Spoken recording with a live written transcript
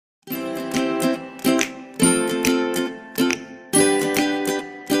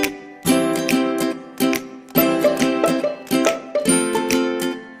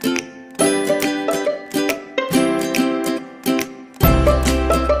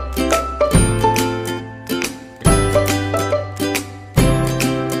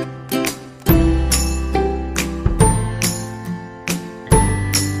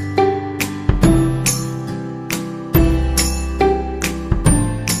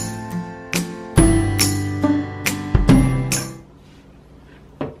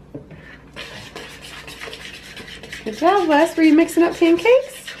job, Wes. Were you mixing up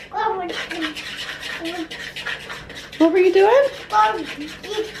pancakes? What were you doing?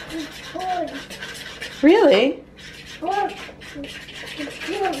 Really?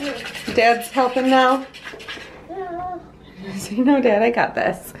 Dad's helping now? So you know, Dad, I got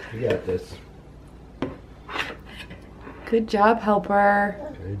this. You got this. Good job,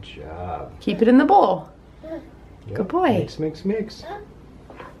 helper. Good job. Keep it in the bowl. Yep. Good boy. Mix, mix, mix.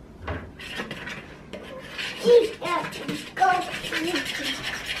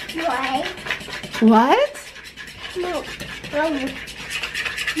 What? No.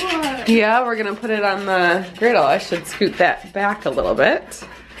 Yeah, we're gonna put it on the griddle. I should scoot that back a little bit.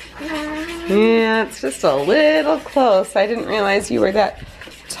 Yeah, it's just a little close. I didn't realize you were that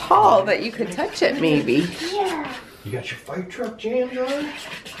tall that you could touch it, maybe. Yeah. You got your fire truck jams on?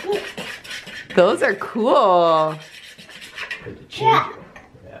 Those are cool. Had to change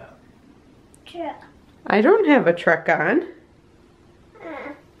it. Yeah. I don't have a truck on.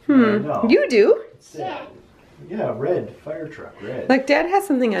 No. You do. It's, yeah, red. Fire truck, red. Like, Dad has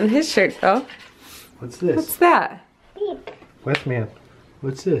something on his shirt, though. What's this? What's that? Westman.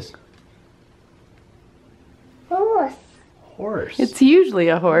 What's this? Horse. Horse. It's usually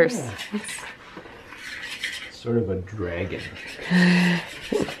a horse. Yeah. Sort of a dragon.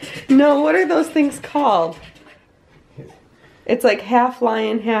 No, what are those things called? It's like half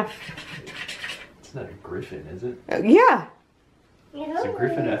lion, half... It's not a griffin, is it? Yeah. It's a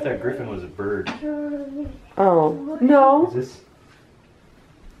griffin. I thought griffin was a bird. Oh, no. Is this?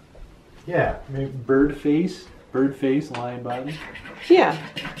 Yeah, maybe bird face, lion body. Yeah.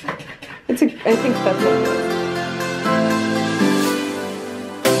 I think that's what it is.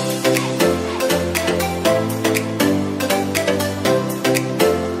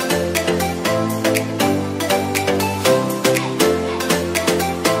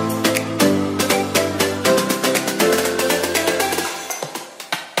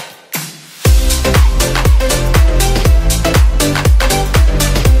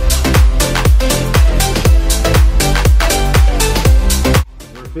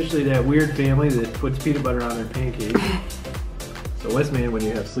 Officially that weird family that puts peanut butter on their pancakes. So Westman, when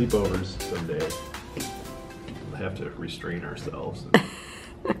you have sleepovers someday, we'll have to restrain ourselves and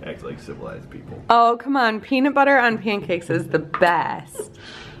act like civilized people. Oh, come on. Peanut butter on pancakes is the best.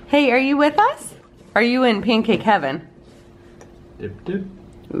 Hey, are you with us? Are you in pancake heaven? Dip dip.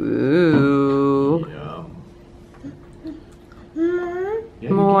 Ooh. Yum. Yeah,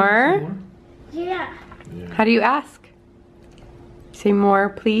 More? Yeah. Yeah. How do you ask? Say more,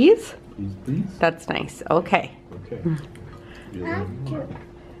 please. Please, please. That's nice. Okay. Okay. Be a little more.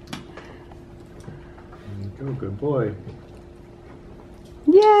 There you go, good boy.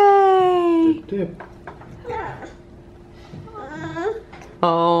 Yay! Dip dip.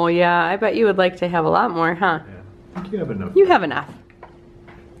 Oh, yeah. I bet you would like to have a lot more, huh? Yeah. I think you have enough. You have enough.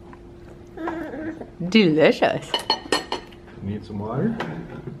 Delicious. Need some water?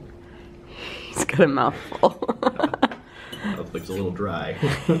 He's got a mouthful. That looks a little dry.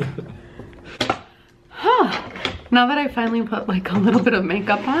 Now that I finally put like a little bit of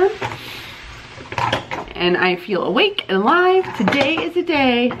makeup on and I feel awake and alive, today is a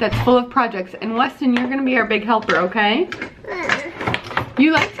day that's full of projects. And Weston, you're gonna be our big helper, okay?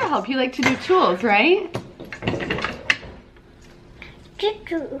 You like to help, you like to do tools, right?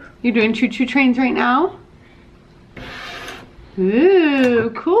 Choo-choo. You're doing choo-choo trains right now?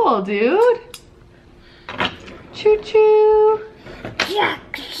 Ooh, cool, dude. Choo-choo. Jack,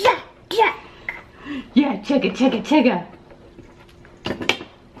 jack, jack. Yeah, chugga, chugga, chugga.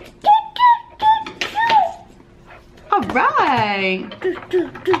 All right. Do, do,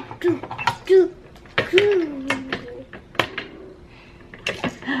 do, do, do, do.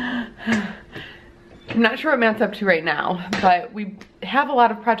 I'm not sure what Matt's up to right now, but we have a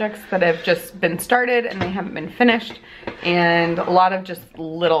lot of projects that have just been started and they haven't been finished, and a lot of just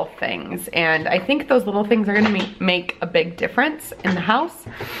little things. And I think those little things are gonna make a big difference in the house.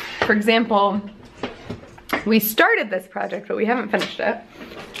 For example, we started this project, but we haven't finished it.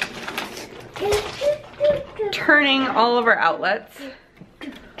 Turning all of our outlets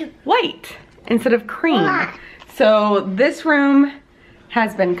white instead of cream. So this room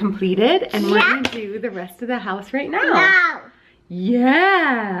has been completed and we're gonna do the rest of the house right now. Now.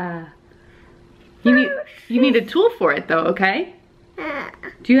 Yeah. You need a tool for it though, okay?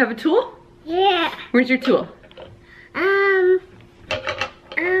 Do you have a tool? Yeah. Where's your tool?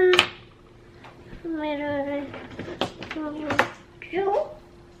 Joe?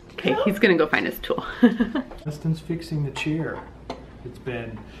 Okay, he's gonna go find his tool. Justin's fixing the chair.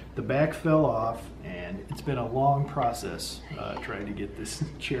 The back fell off, and it's been a long process trying to get this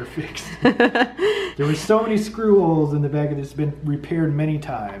chair fixed. There were so many screw holes in the back, and it's been repaired many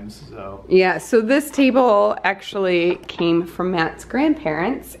times. So yeah, so this table actually came from Matt's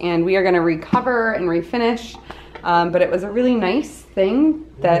grandparents, and we are going to recover and refinish. But it was a really nice thing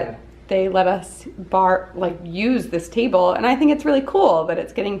that they let us use this table, and I think it's really cool that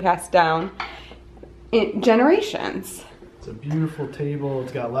it's getting passed down in generations. It's a beautiful table.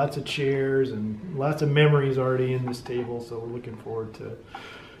 It's got lots of chairs and lots of memories already in this table, so we're looking forward to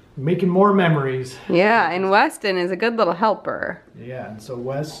making more memories. Yeah, and Weston is a good little helper. Yeah, and so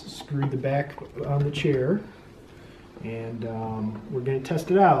Wes screwed the back on the chair, and we're going to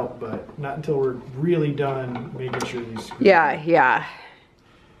test it out, but not until we're really done making sure these screws. Yeah.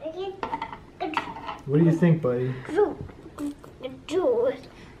 What do you think, buddy?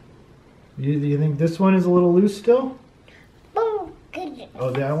 Do you think this one is a little loose still? Oh,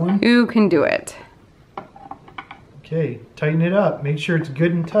 that one? You can do it. Okay, tighten it up. Make sure it's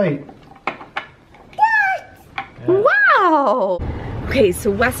good and tight. Wow! Okay, so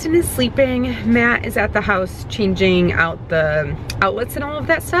Weston is sleeping. Matt is at the house changing out the outlets and all of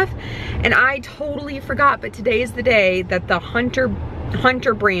that stuff. And I totally forgot, but today is the day that the Hunter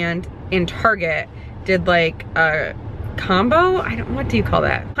brand in Target did like a combo. What do you call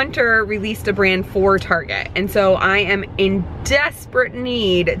that? Hunter released a brand for Target, and so I am in desperate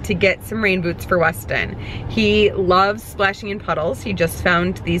need to get some rain boots for Weston. He loves splashing in puddles. He just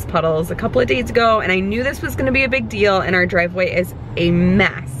found these puddles a couple of days ago, and I knew this was gonna be a big deal, and our driveway is a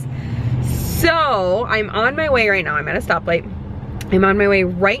mess. So I'm on my way right now. I'm at a stoplight. I'm on my way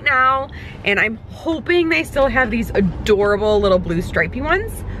right now, and I'm hoping they still have these adorable little blue stripey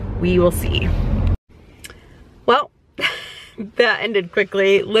ones. We will see. Well, that ended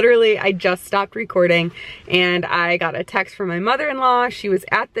quickly. Literally, I just stopped recording and I got a text from my mother-in-law. She was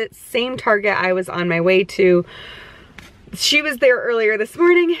at the same Target I was on my way to. She was there earlier this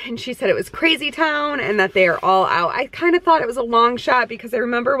morning and she said it was crazy town and that they are all out. I kind of thought it was a long shot because I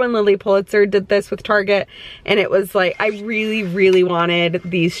remember when Lily Pulitzer did this with Target, and it was like, I really, really wanted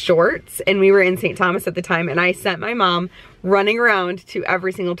these shorts, and we were in St. Thomas at the time, and I sent my mom running around to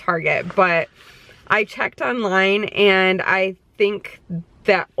every single Target, but I checked online and I think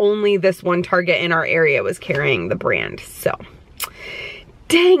that only this one Target in our area was carrying the brand, so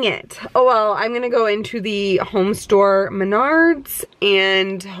dang it. Oh well, I'm gonna go into the home store Menards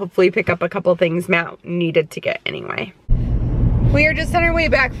and hopefully pick up a couple things Matt needed to get anyway. We are just on our way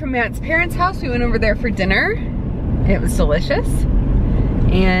back from Matt's parents' house. We went over there for dinner. It was delicious.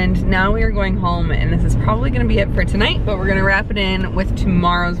 And now we are going home, and this is probably gonna be it for tonight, but we're gonna wrap it in with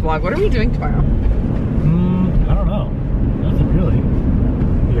tomorrow's vlog. What are we doing tomorrow? I don't know. Nothing really.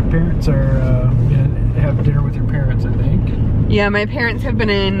 Your parents are gonna have dinner with your parents, I think. Yeah, my parents have been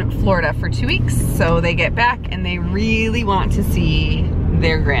in Florida for 2 weeks, so they get back and they really want to see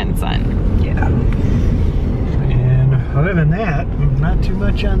their grandson. Yeah. And other than that, not too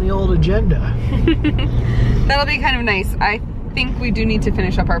much on the old agenda. That'll be kind of nice. I think we do need to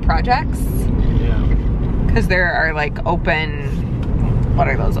finish up our projects. Yeah. Because there are like open, what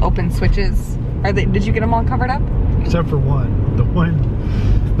are those, open switches? Did you get them all covered up? Except for one.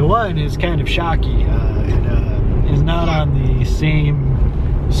 The one is kind of shocky. It is not on the same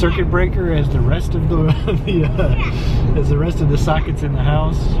circuit breaker as the rest of the sockets in the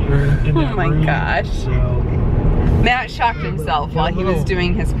house or in that room. Oh my gosh. So Matt shocked himself while he was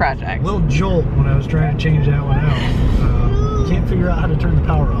doing his project. A little jolt when I was trying to change that one out. Can't figure out how to turn the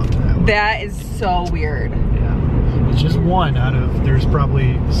power off to that one. That is so weird. Yeah. It's just one out of, there's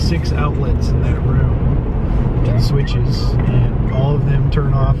probably 6 outlets in that room to the switches, and all of them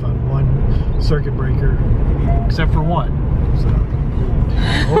turn off on one circuit breaker except for one. So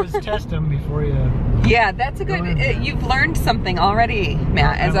always test them before you. Yeah, that's a good, you've learned something already,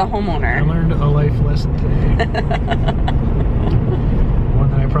 Matt, as a homeowner. I learned a life lesson today. One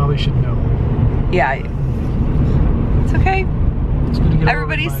that I probably should know. Yeah. It's okay. It's good to get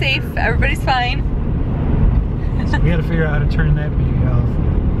everybody's safe. Everybody's fine. So we gotta figure out how to turn that baby off.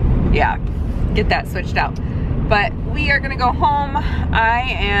 Yeah, get that switched out. But we are gonna go home.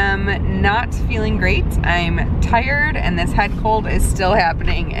 I am not feeling great. I'm tired and this head cold is still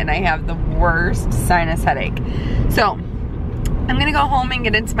happening and I have the worst sinus headache. So I'm gonna go home and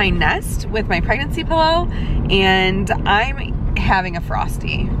get into my nest with my pregnancy pillow, and I'm having a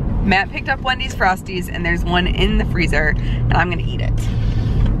Frosty. Matt picked up Wendy's Frosties and there's one in the freezer and I'm gonna eat it.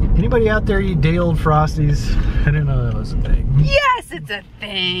 Anybody out there eat day-old Frosties? I didn't know that was a thing. Yes, it's a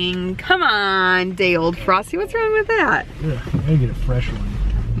thing. Come on, day-old Frosty. What's wrong with that? Yeah, I gotta get a fresh one.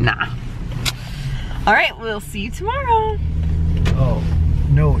 Nah. All right, we'll see you tomorrow. Oh,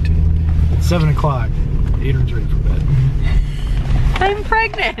 note. It's 7 o'clock. Adrian's ready for bed. I'm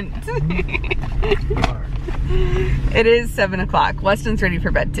pregnant. You are. It is 7 o'clock. Weston's ready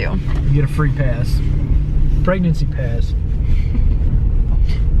for bed too. You get a free pass. Pregnancy pass.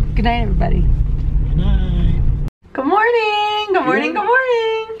 Good night, everybody. Good night. Good morning. Good morning. Good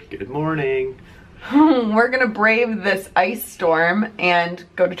morning. Good morning. We're gonna brave this ice storm and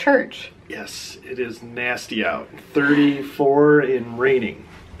go to church. Yes, it is nasty out. 34 and raining.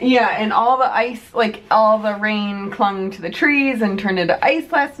 Yeah, and all the ice, like all the rain clung to the trees and turned into ice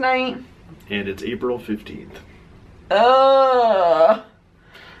last night. And it's April 15th. Ugh.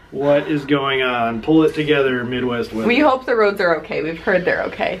 What is going on? Pull it together, Midwest weather. We hope the roads are okay. We've heard they're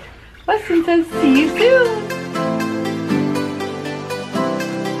okay. Weston says, see you soon.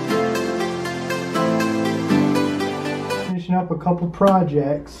 Finishing up a couple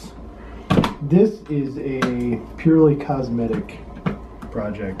projects. This is a purely cosmetic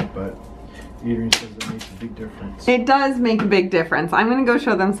project, but Adrian says it makes a big difference. It does make a big difference. I'm gonna go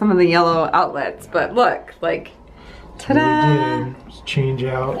show them some of the yellow outlets, but look, like, ta-da! What we did was change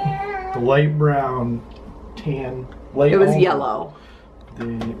out the light brown, tan, light It was almond. yellow.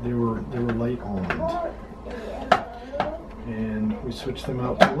 They were light almond, and we switched them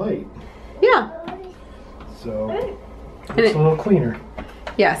out to light. Yeah. So it's a little cleaner.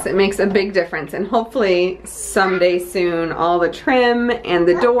 Yes, it makes a big difference, and hopefully someday soon all the trim and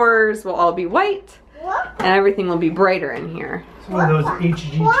the doors will all be white and everything will be brighter in here. It's one of those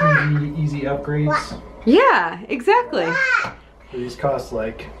HGTV easy upgrades. Yeah, exactly. These cost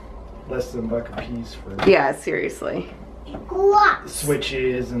like less than $1 a piece for Yeah, seriously. the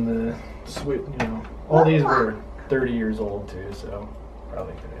switches and the switch. You know, all these were 30 years old too, so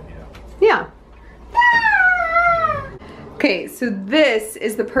probably a good idea. Yeah. Okay, so this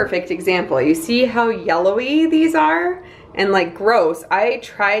is the perfect example. You see how yellowy these are? And like gross. I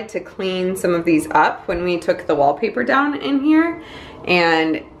tried to clean some of these up when we took the wallpaper down in here,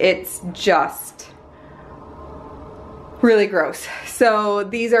 and it's just really gross. So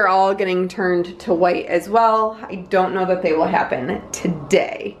these are all getting turned to white as well. I don't know that they will happen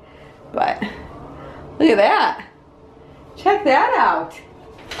today, but look at that. Check that out.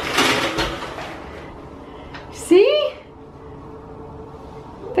 See?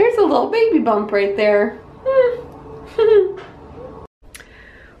 There's a little baby bump right there.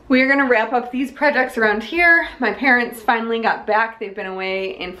 We are gonna wrap up these projects around here. My parents finally got back. They've been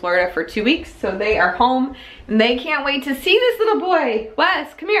away in Florida for 2 weeks, so they are home and they can't wait to see this little boy.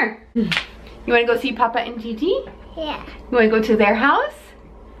 Wes, come here. You wanna go see Papa and Gigi? Yeah. You wanna go to their house?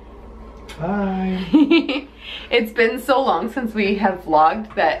 Bye. It's been so long since we have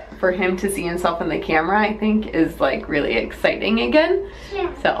vlogged that for him to see himself in the camera, I think, is like really exciting again.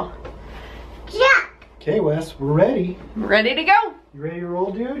 Yeah. So, Jack. Okay, Wes, we're ready. ready to go. You ready to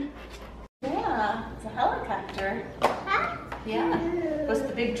roll, dude? Yeah, it's a helicopter. Huh? Yeah. What's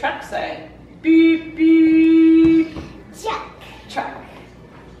the big truck say? Beep, beep. Jack. Truck.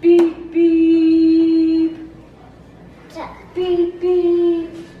 Beep, beep. Jack. Beep, beep.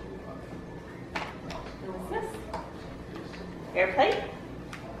 What's this? Airplane?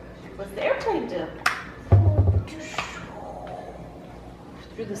 What's the airplane do?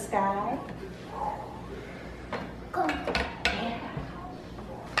 Through the sky. Go.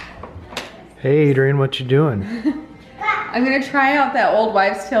 Hey, Adrian, what you doing? I'm gonna try out that old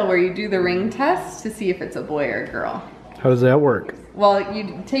wives' tale where you do the ring test to see if it's a boy or a girl. How does that work? Well,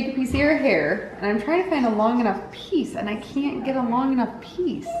 you take a piece of your hair, and I'm trying to find a long enough piece, and I can't get a long enough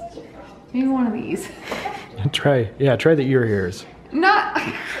piece. Maybe one of these. Try the ear hairs. Not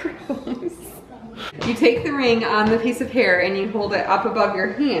gross. You take the ring on the piece of hair and you hold it up above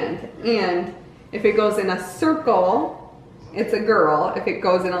your hand, and if it goes in a circle, it's a girl. If it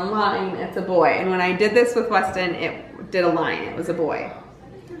goes in a line, it's a boy. And when I did this with Weston, it did a line. It was a boy.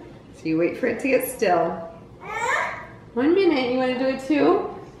 So you wait for it to get still. 1 minute. You want to do it too?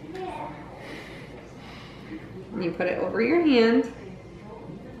 And you put it over your hand.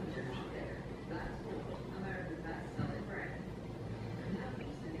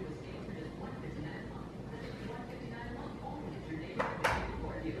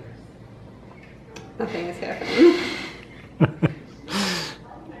 Nothing is happening.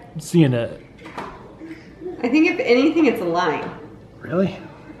 I'm seeing it. I think if anything, it's a line. Really?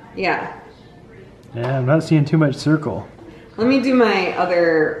 Yeah. Yeah, I'm not seeing too much circle. Let me do my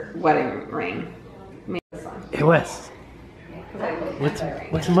other wedding ring. Make this one. Hey, Wes.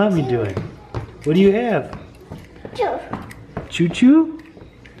 What's mommy doing? What do you have? Choo-choo?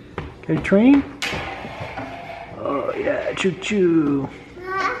 Got a train? Oh, yeah, choo-choo.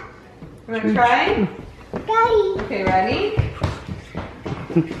 You want to try? Daddy. Okay, ready?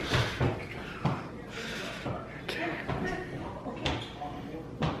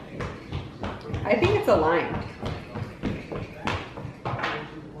 I think it's aligned. I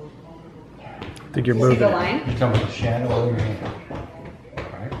think you're See moving the it. line? You're talking about the shadow over your hand.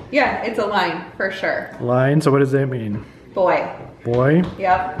 Right? Yeah, it's a line for sure. Line, so what does that mean? Boy. Boy?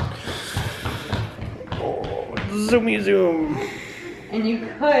 Yep. Zoomy zoom. And you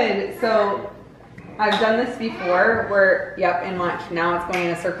could, so I've done this before where, yep, and watch, now it's going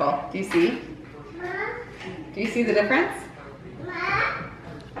in a circle. Do you see? Do you see the difference?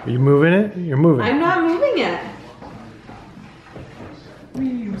 Are you moving it? You're moving I'm it. not moving it.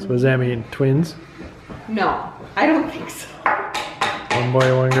 So what does that mean? Twins? No, I don't think so. One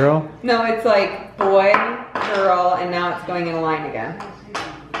boy, one girl? No, it's like boy, girl, and now it's going in a line again.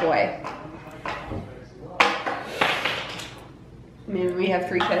 Boy. Maybe we have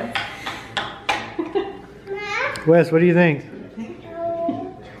 3 kids. Wes, what do you think?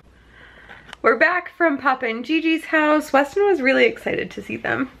 We're back from Papa and Gigi's house. Weston was really excited to see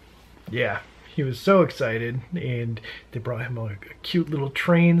them. Yeah, he was so excited, and they brought him a cute little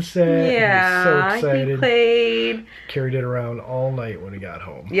train set. Yeah, and he was so excited. he played. Carried it around all night when he got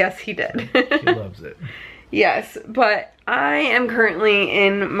home. Yes, he did. He loves it. Yes, but I am currently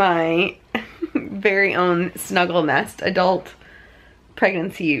in my very own Snuggle Nest adult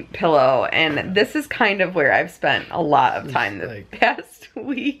pregnancy pillow, and this is kind of where I've spent a lot of time the past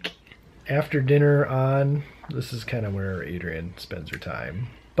week. After dinner on, this is kind of where Adrian spends her time.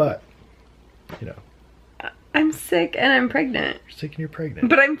 But, you know. I'm sick and I'm pregnant. You're sick and you're pregnant.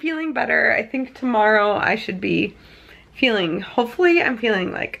 But I'm feeling better. I think tomorrow I should be feeling, hopefully I'm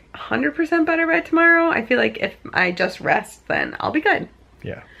feeling like 100% better by tomorrow. I feel like if I just rest, then I'll be good.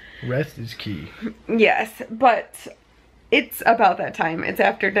 Yeah, rest is key. Yes, but it's about that time. It's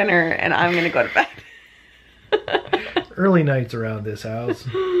after dinner and I'm gonna go to bed. Early nights around this house.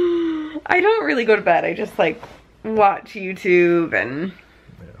 I don't really go to bed. I just like watch YouTube and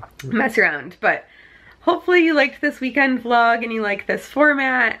mess around. But hopefully you liked this weekend vlog and you like this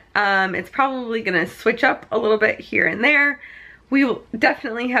format. It's probably gonna switch up a little bit here and there. We will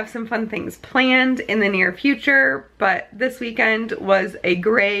definitely have some fun things planned in the near future, but this weekend was a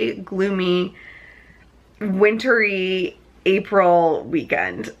gray, gloomy, wintry April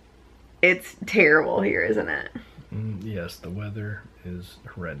weekend. It's terrible here, isn't it? Yes, the weather is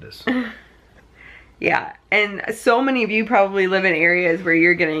horrendous. Yeah, and so many of you probably live in areas where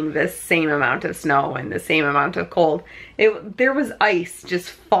you're getting the same amount of snow and the same amount of cold. There was ice just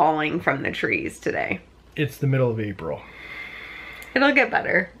falling from the trees today. It's the middle of April. It'll get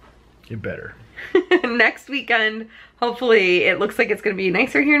better. It better. Next weekend, hopefully, it looks like it's going to be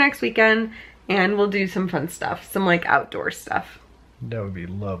nicer here next weekend, and we'll do some fun stuff, some like outdoor stuff. That would be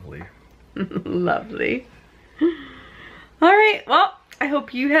lovely. Lovely. All right, well, I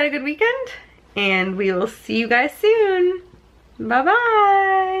hope you had a good weekend, and we will see you guys soon.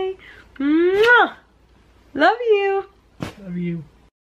 Bye-bye. Mwah. Love you. Love you.